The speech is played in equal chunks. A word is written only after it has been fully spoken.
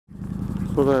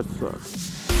Well, that sucks.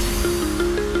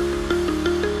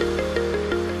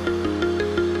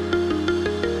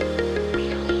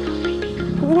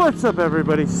 What's up,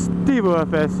 everybody?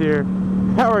 StevoFS here.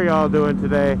 How are y'all doing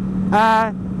today?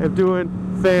 I am doing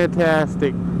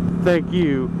fantastic. Thank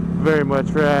you very much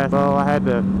for asking. Well, I had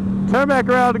to turn back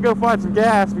around to go find some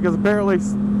gas because apparently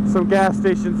some gas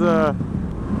stations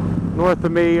north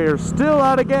of me are still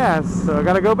out of gas, so I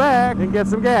gotta go back and get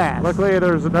some gas. Luckily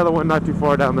there's another one not too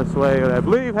far down this way that I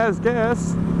believe has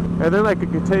gas, and then I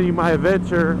could continue my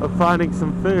adventure of finding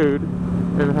some food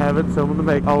and having someone to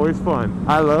make. Always fun.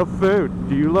 I love food.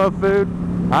 Do you love food?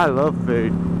 I love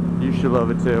food. You should love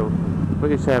it too.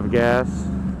 Please have gas.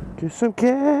 Get some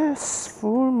gas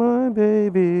for my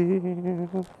baby.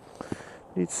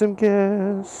 Need some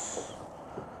gas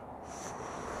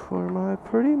for my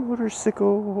pretty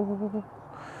motorcycle.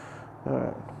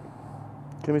 Alright.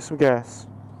 Give me some gas.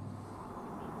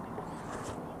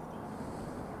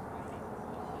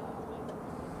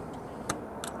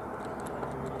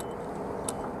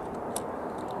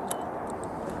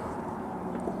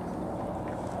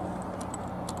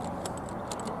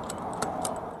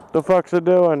 The fuck's it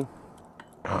doing?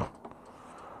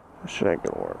 This shit ain't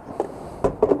gonna work.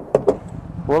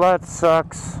 Well, that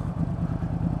sucks.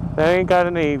 They ain't got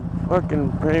any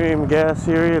fucking premium gas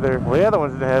here either. Well, the other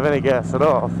ones didn't have any gas at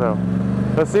all, so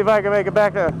let's see if I can make it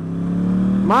back to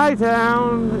my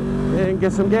town and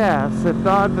get some gas. If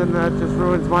not, then that just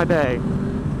ruins my day.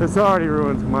 This already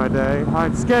ruins my day.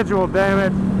 I'm scheduled, damn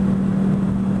it.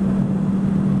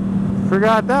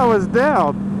 Forgot that was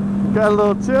down. Got a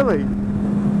little chilly.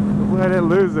 Hopefully I didn't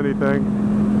lose anything.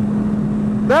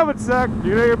 That would suck.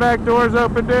 You know your back door's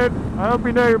open, dude? I hope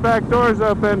you know your back door's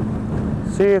open.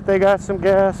 See if they got some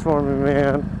gas for me,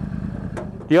 man.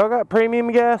 Do y'all got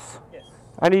premium gas? Yes.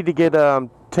 I need to get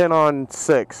 10 on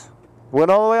 6.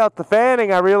 Went all the way out to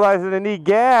Fanning. I realized that I need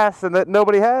gas and that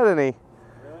nobody had any.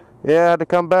 Really? Yeah, I had to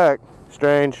come back.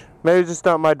 Strange. Maybe just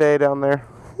not my day down there.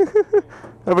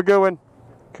 Have a good one.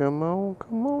 Come on,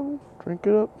 come on. Drink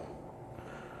it up.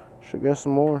 Should get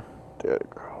some more. Dead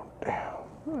girl.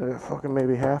 Damn. Fucking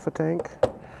maybe half a tank.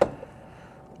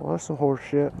 Well, that's some horse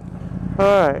shit.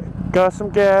 Alright, got some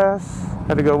gas.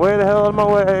 Had to go way the hell out of my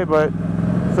way, but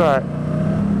it's alright.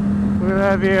 We're gonna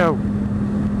have you.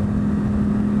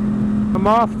 I'm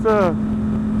off to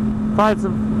find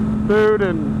some food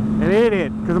and eat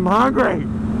it, because I'm hungry.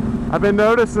 I've been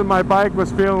noticing my bike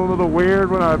was feeling a little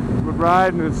weird when I was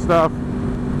riding and stuff.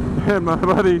 And my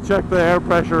buddy checked the air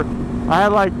pressure. I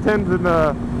had like 10s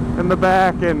in the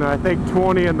back and I think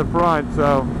 20 in the front,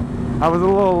 so I was a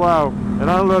little low. And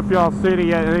I don't know if y'all seen it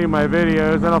yet in any of my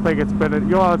videos. I don't think it's been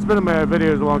it's been in my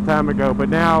videos a long time ago, but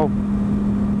now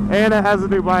Anna has a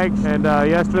new bike, and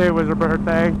yesterday was her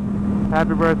birthday.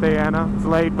 Happy birthday, Anna. It's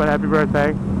late, but happy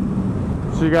birthday.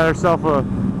 She got herself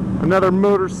another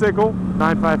motorcycle,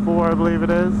 954 I believe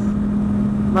it is.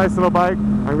 Nice little bike.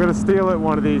 I'm gonna steal it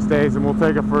one of these days and we'll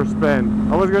take it for a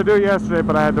spin. I was gonna do it yesterday,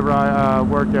 but I had to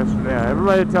work yesterday.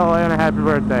 Everybody tell Anna happy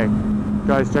birthday.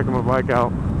 Guys, checking my bike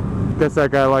out. Guess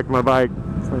that guy liked my bike.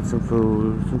 Find some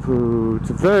food, some food,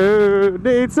 some food.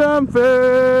 Need some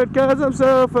food, cause I'm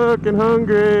so fucking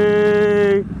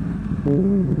hungry.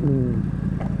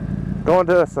 Going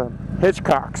to some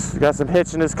Hitchcocks. Got some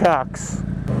hitch in his cocks.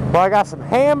 Well, I got some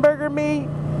hamburger meat,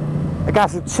 I got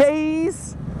some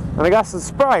cheese, and I got some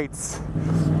Sprites.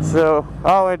 So,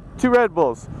 oh, and 2 Red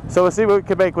Bulls. So we'll see what we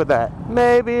can make with that.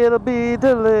 Maybe it'll be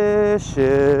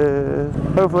delicious.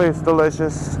 Hopefully it's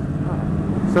delicious.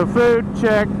 So food,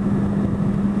 check.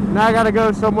 Now I gotta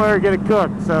go somewhere and get it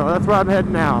cooked. So that's where I'm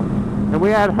heading now. And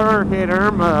we had Hurricane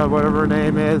Irma, whatever her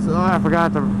name is. Oh, I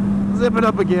forgot to zip it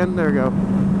up again. There we go.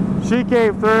 She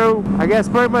came through, I guess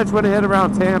pretty much when it hit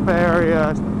around Tampa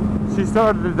area, she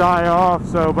started to die off.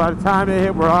 So by the time it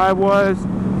hit where I was,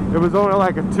 it was only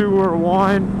like a 2 or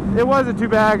 1. It wasn't too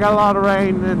bad. Got a lot of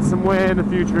rain and some wind, a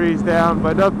few trees down,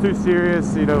 but nothing too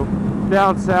serious. You know,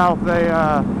 down south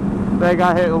they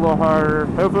got hit a little harder.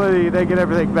 Hopefully they get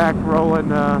everything back rolling,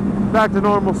 back to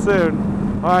normal soon.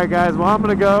 All right, guys. Well, I'm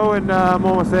gonna go and I'm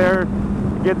almost there.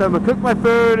 Get them to cook my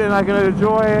food and I can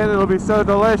enjoy it. It'll be so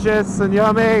delicious and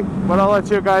yummy. But I'll let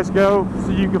you guys go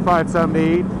so you can find something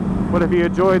to eat. But if you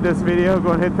enjoyed this video,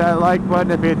 go and hit that like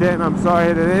button. If you didn't, I'm sorry I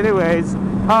hit it anyways.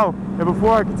 Oh, and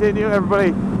before I continue,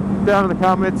 everybody down in the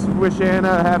comments, wish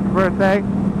Anna a happy birthday.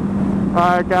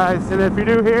 Alright guys, and if you're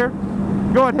new here,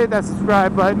 go and hit that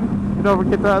subscribe button. And don't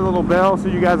forget that little bell so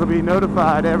you guys will be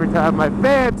notified every time my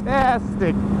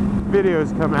fantastic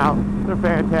videos come out. They're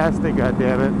fantastic,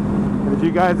 goddammit. And if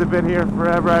you guys have been here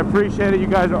forever, I appreciate it. You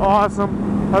guys are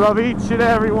awesome. I love each and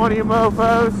every one of you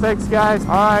mofos. Thanks guys.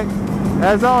 Alright.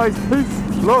 As always,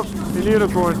 peace, love, and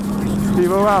unicorn.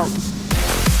 Stevo out.